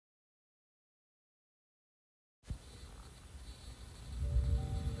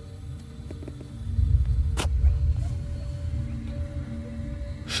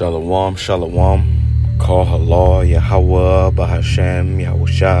Shalom, shalom. Call halal, YAHAWAH, BAHASHAM,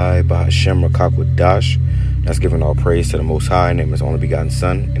 YAHWASHI, BAHASHAM, QADASH. That's giving all praise to the Most High. In the name of His only begotten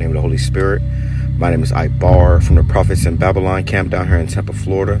Son, in the name of the Holy Spirit. My name is Ibar from the Prophets in Babylon camp down here in Tampa,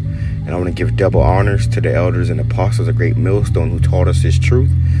 Florida. And I want to give double honors to the elders and apostles of Great Millstone who taught us His truth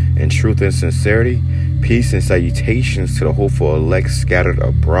and sincerity. Peace and salutations to the hopeful elect scattered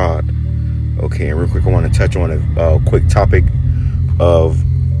abroad. Okay, and real quick, I want to touch on a quick topic of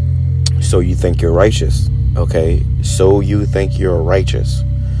so you think you're righteous. Okay, so you think you're righteous.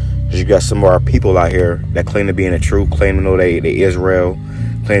 Because you got some of our people out here that claim to be in the truth, claim to know they Israel,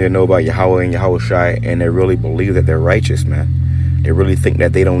 claim to know about Yahweh and YAHWASHI, and they really believe that they're righteous, man. They really think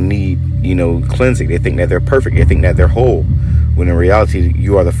that they don't need, cleansing. They think that they're perfect. They think that they're whole. When in reality,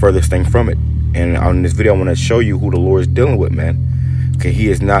 you are the furthest thing from it. And on this video, I want to show you who the Lord is dealing with, man. Okay, He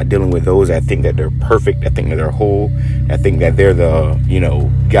is not dealing with those that think that they're perfect, that think that they're whole, that think that they're the,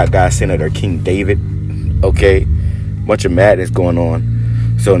 God sent their King David. Okay, bunch of madness going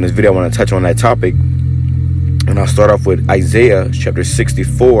on. So in this video, I want to touch on that topic. And I'll start off with Isaiah chapter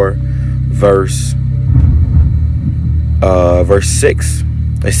 64, verse 6.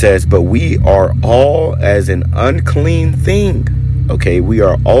 It says, "But we are all as an unclean thing." Okay, we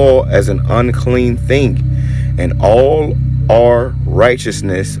are all as an unclean thing, and all our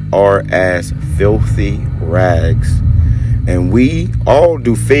righteousness are as filthy rags. And we all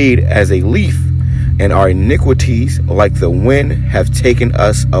do fade as a leaf, and our iniquities like the wind have taken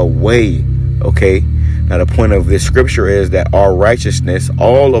us away. Okay, now the point of this scripture is that our righteousness,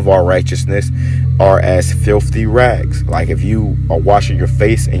 all of our righteousness, are as filthy rags. Like if you are washing your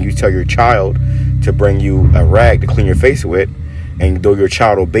face and you tell your child to bring you a rag to clean your face with, and though your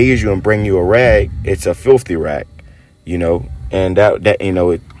child obeys you and bring you a rag, it's a filthy rag. And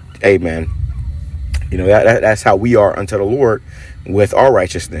amen. That's how we are unto the Lord with our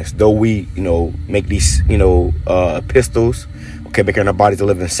righteousness. Though we, make these, epistles, okay, making our bodies a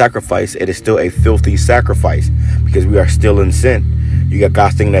living sacrifice, it is still a filthy sacrifice because we are still in sin. You got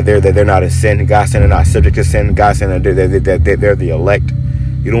God saying that they're not in sin. God saying they're not subject to sin. God saying that they're the elect.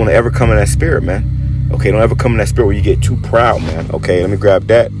 You don't want to ever come in that spirit, man. Okay, don't ever come in that spirit where you get too proud, man. Okay, let me grab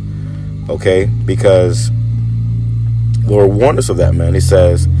that. Okay, because the Lord warned us of that, man. He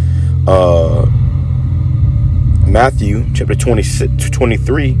says, Matthew chapter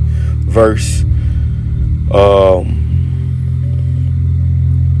 23, verse 12,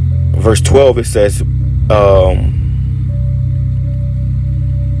 it says,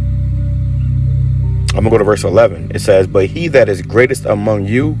 I'm going to go to verse 11. It says, "But he that is greatest among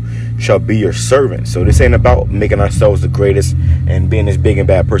you shall be your servant." So this ain't about making ourselves the greatest and being this big and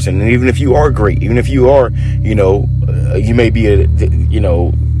bad person. And even if you are great, even if you are, you may be a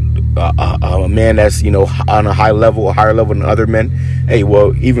man that's, on a higher level than other men. Hey,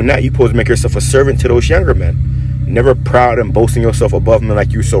 well, even that, you're supposed to make yourself a servant to those younger men. Never proud and boasting yourself above them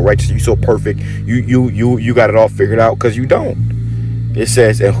like you're so righteous, you're so perfect. You got it all figured out, because you don't. It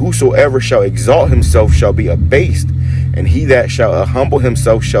says, "And whosoever shall exalt himself shall be abased, and he that shall humble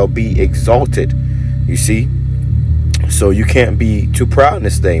himself shall be exalted." You see? So you can't be too proud in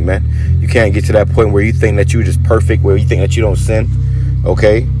this thing, man. You can't get to that point where you think that you're just perfect, where you think that you don't sin.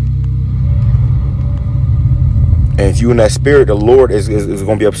 Okay? And if you in that spirit, the Lord is going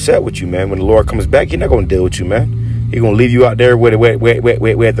to be upset with you, man. When the Lord comes back, He's not going to deal with you, man. He's going to leave you out there with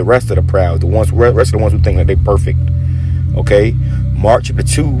the rest of the proud, the rest of the ones who think that they're perfect. Okay? Mark chapter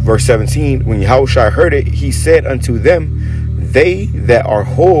 2, verse 17, "When YAHWASHI heard it, He said unto them, They that are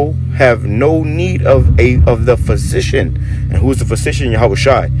whole have no need of the physician." And who is the physician?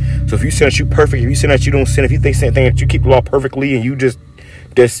 YAHWASHI. So if you say that you're perfect, if you say that you don't sin, if you think that you keep the law perfectly and you just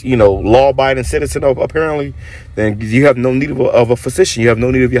law-abiding citizen apparently, then you have no need of a physician. You have no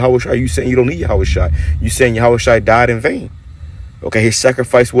need of YAHWASHI. You saying you don't need YAHWASHI. You saying YAHWASHI died in vain. Okay, His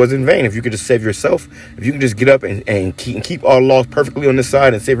sacrifice was in vain. If you could just save yourself, if you can just get up and keep all the laws perfectly on this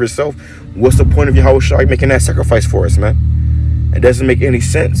side and save yourself, what's the point of YAHWASHI making that sacrifice for us, man? It doesn't make any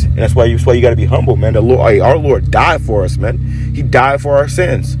sense. And that's why you got to be humble, man. The Lord, our Lord died for us, man. He died for our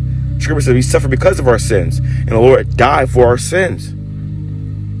sins. Scripture says He suffered because of our sins, and the Lord died for our sins.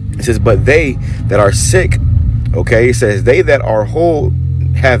 It says, "But they that are sick," okay, it says, "they that are whole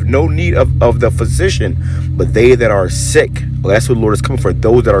have no need of the physician, but they that are sick." Well, that's what the Lord is coming for.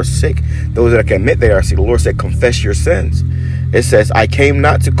 Those that are sick, those that can admit they are sick. The Lord said, "Confess your sins." It says, "I came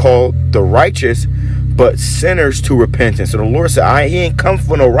not to call the righteous, but sinners to repentance." So the Lord said, He ain't come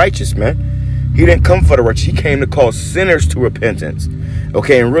for no righteous, man. He didn't come for the righteous. He came to call sinners to repentance.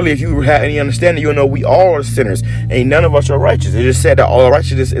 Okay, and really, if you have any understanding, you'll know we all are sinners. Ain't none of us are righteous. It just said that all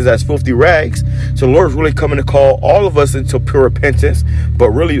righteousness is as filthy rags. So the Lord is really coming to call all of us into pure repentance.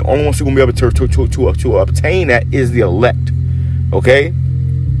 But really, the only ones who are going to be able to obtain that is the elect. Okay?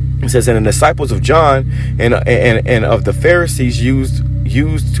 It says, and the disciples of John and of the Pharisees used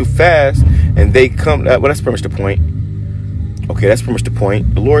to fast, and they come. Well, that's pretty much the point. Okay, that's pretty much the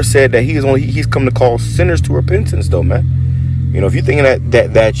point. The Lord said that He's come to call sinners to repentance, though, man. You know, if you're thinking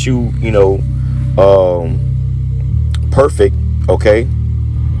that you perfect, okay,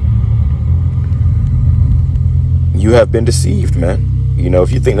 you have been deceived, man. You know,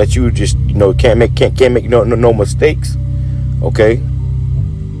 if you think that you just can't make no mistakes, okay,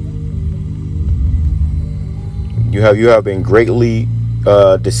 you have been greatly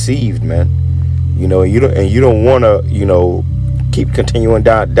deceived, man. You know, you don't want to keep continuing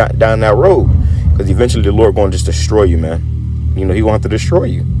down that road, because eventually the Lord going to just destroy you, man. You know, He wants to destroy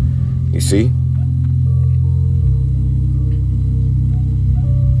you. You see?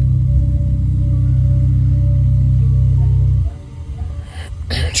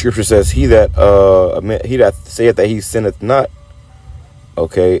 Scripture says, he that saith that he sinneth not.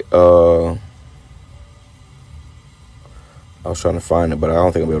 Okay. I was trying to find it, but I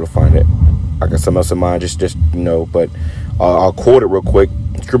don't think I'll be able to find it. I got something else in mind, but I'll quote it real quick.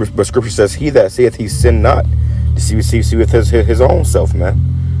 Scripture says, he that saith he sin not, see with his own self,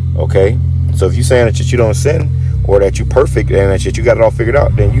 man. Okay, so if you're saying that you don't sin, or that you're perfect and that you got it all figured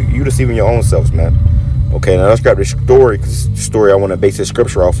out, then you deceiving your own selves, man. Okay, now let's grab this story, because it's the story I want to base this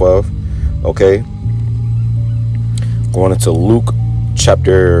scripture off of. Okay, going into Luke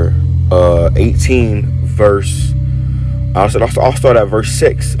chapter 18, verse. I'll start at verse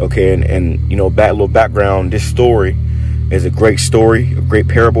 6. Okay, and little background. This story is a great story, a great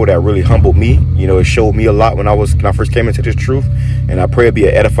parable that really humbled me. You know, it showed me a lot when I first came into this truth, and I pray it'll be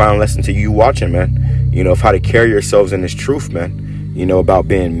an edifying lesson to you watching, man. You know, of how to carry yourselves in this truth, man. You know, about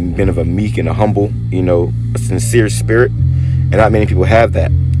being of a meek and a humble, a sincere spirit, and not many people have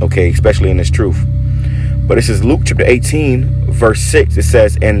that. Okay, especially in this truth. But this is Luke chapter 18, verse 6. It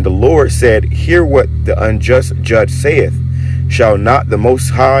says, and the Lord said, hear what the unjust judge saith. Shall not the Most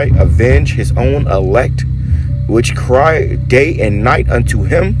High avenge his own elect, which cry day and night unto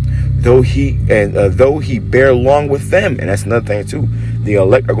him, though he bear long with them? And that's another thing too. The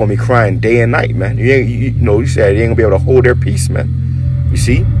elect are going to be crying day and night, man. You said they ain't going to be able to hold their peace, man. You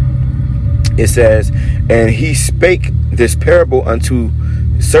see? It says, and he spake this parable unto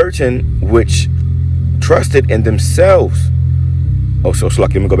certain which trusted in themselves. Oh, so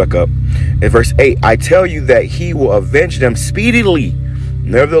lucky. Let me go back up. In verse 8, I tell you that he will avenge them speedily.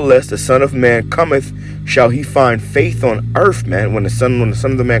 Nevertheless, the Son of Man cometh, shall he find faith on earth, man? When the Son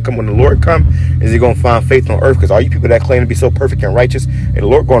of the Man come, when the Lord come, is he going to find faith on earth? Because all you people that claim to be so perfect and righteous, and the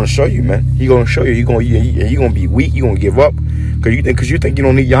Lord going to show you, man. He going to show you. You're going to be weak. You're going to give up because you think you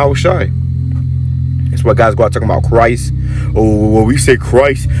don't need YAHAWASHI. That's why guys go out talking about Christ. Oh, well, we say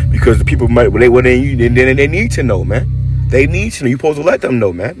Christ because the people they need to know, man. They need to know. You're supposed to let them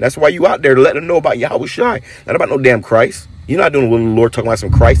know, man. That's why you out there, to let them know about YAHAWASHI. Not about no damn Christ. You're not doing what the Lord talking about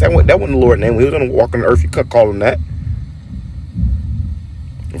some Christ. That wasn't the Lord's name. When he was going to walk on the earth, you could call him that.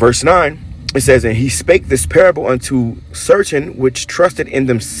 Verse 9, it says, and he spake this parable unto certain which trusted in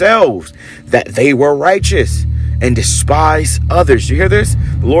themselves that they were righteous, and despised others. You hear this?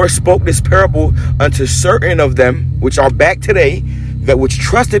 The Lord spoke this parable unto certain of them, which are back today, that which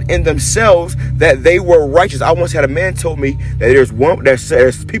trusted in themselves that they were righteous. I once had a man told me that there's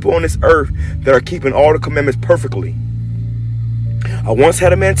people on this earth that are keeping all the commandments perfectly. I once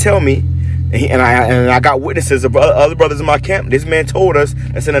had a man tell me, and I got witnesses of other brothers in my camp. This man told us,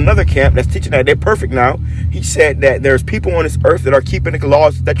 that's in another camp that's teaching that they're perfect now. He said that there's people on this earth that are keeping the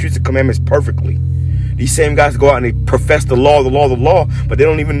laws, statutes, and commandments perfectly. These same guys go out and they profess the law, but they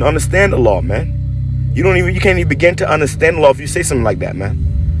don't even understand the law, man. You can't even begin to understand the law if you say something like that,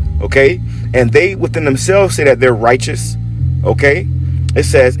 man. Okay? And they within themselves say that they're righteous. Okay? It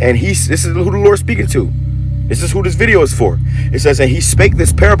says, and this is who the Lord's speaking to. This is who this video is for. It says, and he spake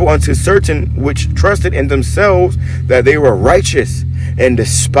this parable unto certain which trusted in themselves that they were righteous, and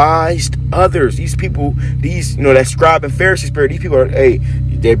despised others. These people, that scribe and Pharisee spirit, these people are,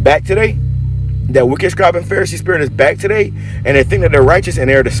 they're back today. That wicked scribe and Pharisee spirit is back today, and they think that they're righteous and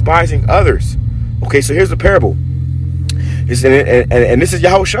they're despising others. Okay, so here's the parable. And this is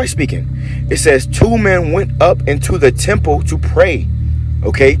YAHAWASHI speaking. It says, 2 men went up into the temple to pray.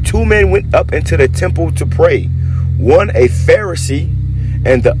 Okay, 2 men went up into the temple to pray. One a Pharisee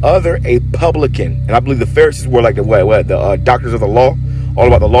and the other a publican. And I believe the Pharisees were like the doctors of the law. all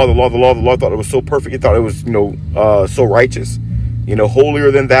about the law, the law, the law, the law. Thought it was so perfect. He thought it was, so righteous.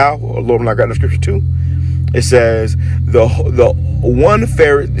 Holier than thou. Lord, when I got the scripture too, it says the one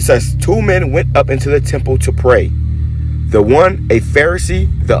Pharisee. It says 2 men went up into the temple to pray. The one a Pharisee,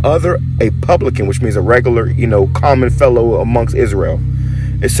 the other a publican, which means a regular, common fellow amongst Israel.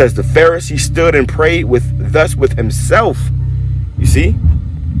 It says the Pharisee stood and prayed with himself. You see,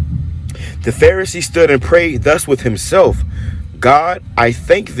 the Pharisee stood and prayed thus with himself: God, I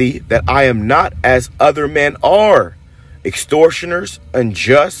thank thee that I am not as other men are, extortioners,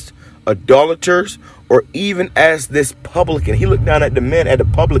 unjust, idolaters, or even as this publican. He looked down at the men, at the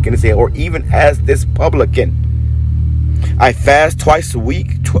publican, and said, or even as this publican. I fast twice a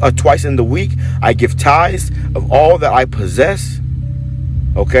week, twice in the week. I give tithes of all that I possess.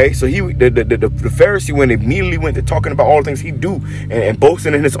 Okay, so the Pharisee immediately went to talking about all the things he do and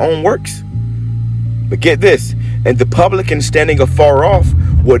boasting in his own works. But get this, and the publican standing afar off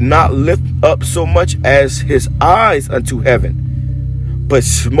would not lift up so much as his eyes unto heaven, but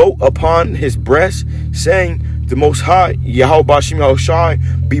smote upon his breast, saying, the Most High,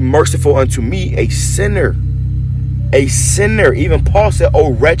 YAHAWASHI, be merciful unto me, a sinner. A sinner. Even Paul said,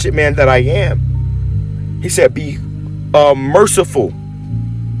 oh, wretched man that I am. He said, be merciful.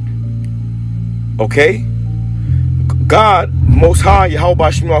 Okay? God, Most High,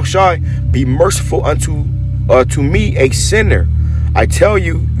 YAHAWASHI, be merciful unto to me, a sinner. I tell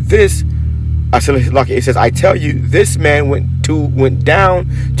you this. It says, I tell you, this man went down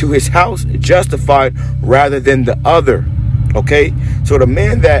to his house justified rather than the other. Okay, so the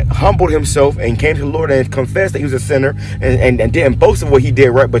man that humbled himself and came to the Lord and confessed that he was a sinner and didn't boast of what he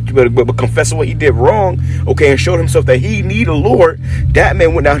did right, but confessed what he did wrong, okay, and showed himself that he needed a Lord, that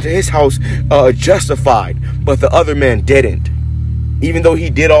man went down to his house justified, but the other man didn't. Even though he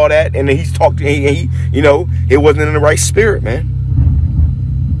did all that, and he's talked, he it wasn't in the right spirit, man.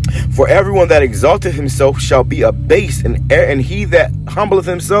 For everyone that exalteth himself shall be abased, and he that humbleth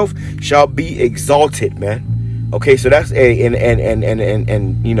himself shall be exalted, man. Okay, so that's that's the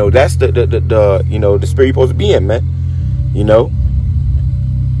spirit you're supposed to be in, man.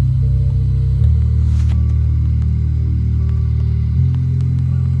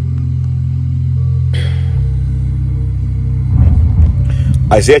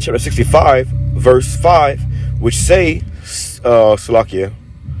 Isaiah chapter 65 verse 5, which say, Salakia,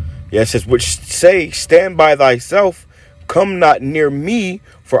 it says, which say, stand by thyself, come not near me,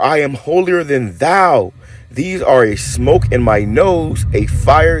 for I am holier than thou. These are a smoke in my nose, a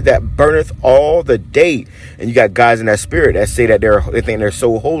fire that burneth all the day. And you got guys in that spirit that say that they think they're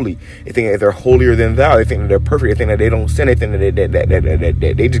so holy. They think that they're holier than thou. They think that they're perfect. They think that they don't sin. They think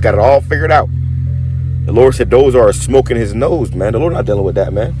that they just got it all figured out. The Lord said those are a smoke in his nose, man. The Lord not dealing with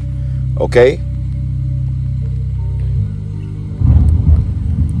that, man. Okay?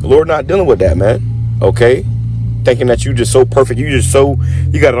 The Lord not dealing with that, man. Okay? Thinking that you just so perfect, you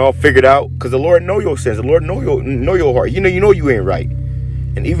got it all figured out, because the Lord know your sins. The Lord know your heart. You know you ain't right.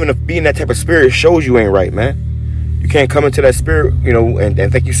 And even if being that type of spirit shows you ain't right, man. You can't come into that spirit,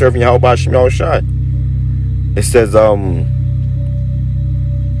 and think you serving YAHAWASHI. It says,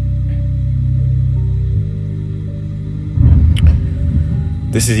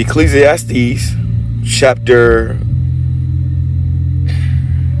 this is Ecclesiastes chapter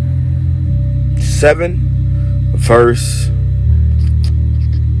 7. Verse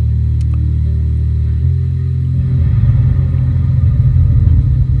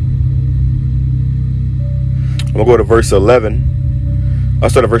I'm gonna go to verse 11. I'll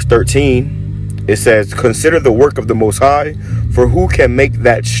start at verse 13. It says, consider the work of the Most High, for who can make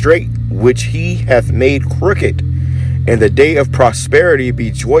that straight which he hath made crooked? In the day of prosperity be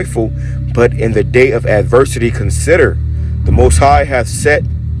joyful, but in the day of adversity consider. The Most High hath set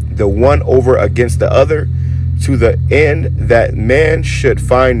the one over against the other, to the end that man should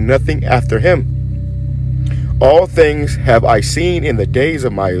find nothing after him. All things have I seen in the days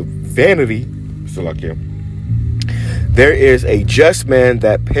of my vanity. There is a just man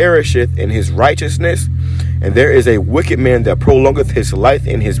that perisheth in his righteousness, and there is a wicked man that prolongeth his life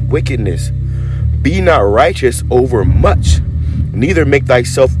in his wickedness. Be not righteous over much, neither make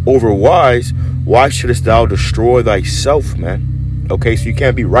thyself over wise. Why shouldest thou destroy thyself, man? Okay, so you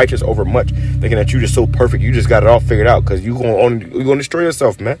can't be righteous over much, thinking that you just so perfect, you just got it all figured out, because you're gonna destroy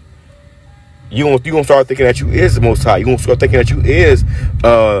yourself, man. You gonna start thinking that you is the Most High. You're gonna start thinking that you is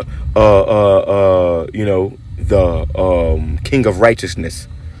the King of Righteousness.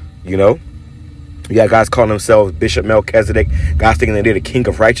 You got guys calling themselves Bishop Melchizedek, guys thinking that they're the King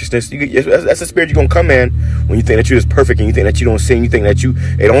of Righteousness. That's the spirit you're gonna come in when you think that you're just perfect, and you think that you don't sin. You think that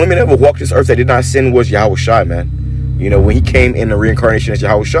the only man that ever walked this earth that did not sin was YAHAWASHI, man. You know, when he came in the reincarnation as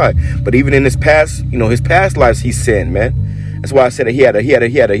YAHAWASHI. But even in his past, you know, his past lives, he sinned, man. That's why I said that he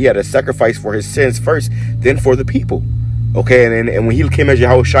had a sacrifice for his sins first, then for the people. Okay, and when he came as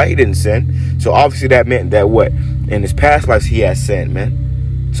YAHAWASHI, he didn't sin. So obviously that meant that what? In his past lives, he has sinned,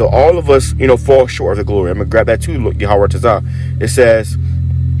 man. So all of us, you know, fall short of the glory. I'm going to grab that too, look, YAHAWASHI. It says,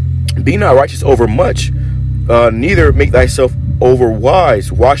 be not righteous over much, neither make thyself over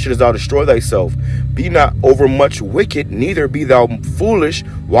wise. Why shouldest thou destroy thyself? Be not over much wicked, neither be thou foolish.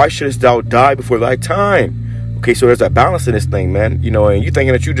 Why shouldest thou die before thy time? Okay, so there's a balance in this thing, man. You know, and you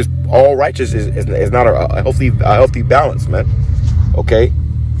thinking that you just all righteous is not a healthy balance, man. Okay,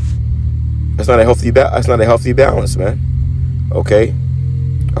 that's not a healthy balance, man. Okay,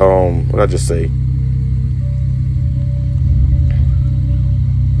 what did I just say?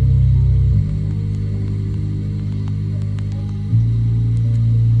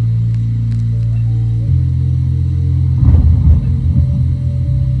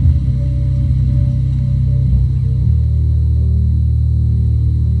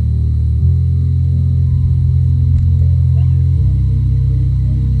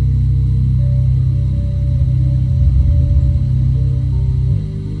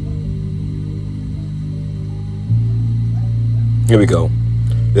 Here we go.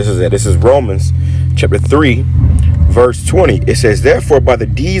 This is it. This is Romans chapter 3, verse 20. It says, therefore, by the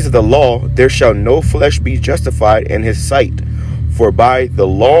deeds of the law, there shall no flesh be justified in his sight. For by the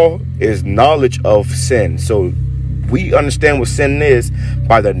law is knowledge of sin. So we understand what sin is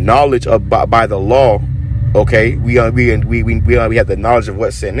by the knowledge of, by the law. Okay. We have the knowledge of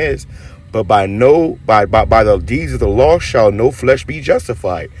what sin is. But by the deeds of the law shall no flesh be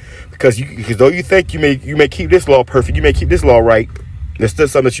justified. Because though you think you may keep this law perfect, you may keep this law right, there's still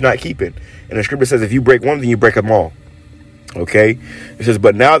something that you're not keeping. And the scripture says if you break one, then you break them all. Okay? It says,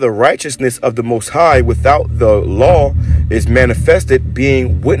 but now the righteousness of the Most High without the law is manifested,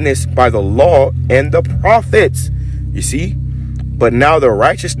 being witnessed by the law and the prophets. You see? But now the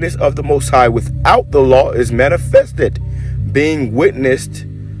righteousness of the Most High without the law is manifested, being witnessed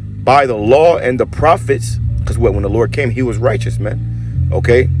by the law and the prophets. Because when the Lord came, he was righteous, man.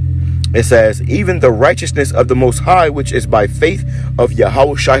 Okay? It says, even the righteousness of the Most High, which is by faith of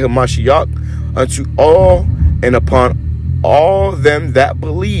YAHAWASHI HaMashiach, unto all and upon all them that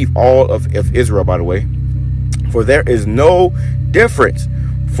believe, all of Israel, by the way. For there is no difference,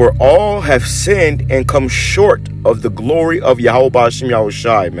 for all have sinned and come short of the glory of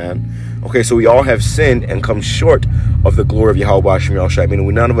YAHAWASHI, man. Okay, so we all have sinned and come short of the glory of YAHAWASHI,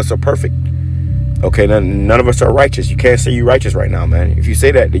 meaning none of us are perfect. Okay, none of us are righteous. You can't say you're righteous right now, man. If you say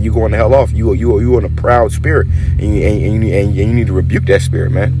that, then you're going to hell off. You in a proud spirit, and you need to rebuke that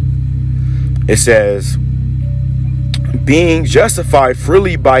spirit, man. It says, being justified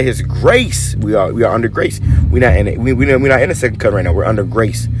freely by His grace, we are under grace. We're not in the second covenant right now. We're under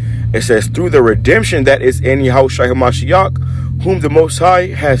grace. It says, through the redemption that is in YAHAWASHI HaMashiach, whom the Most High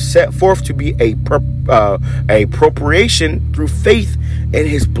has set forth to be a propitiation through faith in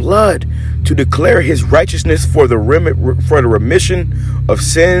His blood, to declare His righteousness for the remission of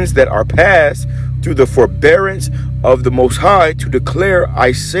sins that are past, through the forbearance of the Most High, to declare,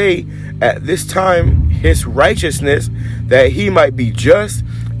 I say, at this time His righteousness, that He might be just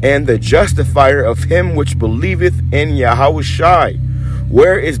and the justifier of him which believeth in YAHAWASHI.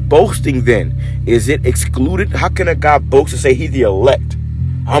 Where is boasting then? Is it excluded? How can a God boast and say He's the elect?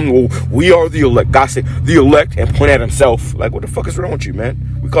 We are the elect. God said the elect and point at Himself. Like, what the fuck is wrong with you,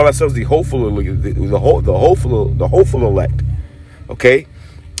 man? We call ourselves the hopeful elect. Okay?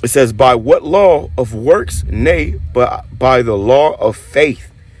 It says, by what law of works? Nay, but by the law of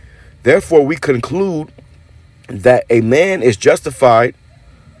faith. Therefore we conclude that a man is justified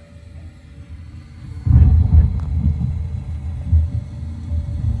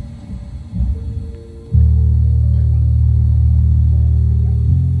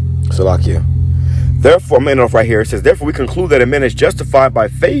Salakia. Therefore, man, off right here, it says, therefore we conclude that a man is justified by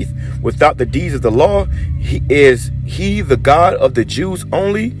faith without the deeds of the law. Is he the God of the Jews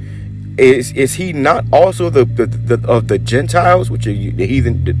only? Is he not also of the Gentiles, which are the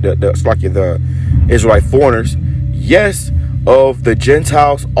heathen, the Israelite foreigners? Yes, of the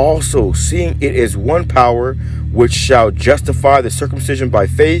Gentiles also, seeing it is one power which shall justify the circumcision by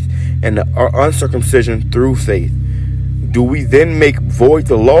faith and the uncircumcision through faith. Do we then make void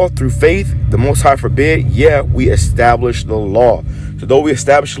the law through faith? The Most High forbid. Yeah, we establish the law. So though we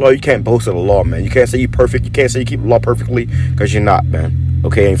establish the law, you can't boast of the law, man. You can't say you're perfect. You can't say you keep the law perfectly, because you're not, man.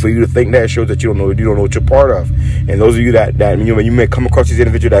 Okay, and for you to think that shows that you don't know what you're part of. And those of you that you may come across these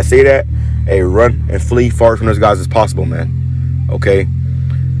individuals that say that, hey, run and flee far from those guys as possible, man. Okay.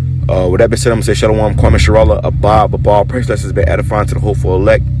 With that being said, I'm going to say Shalom, Kwame Sharala, Abba, Babal. Praise, blessings, be edifying to the hopeful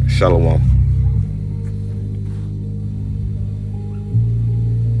elect. Shalom.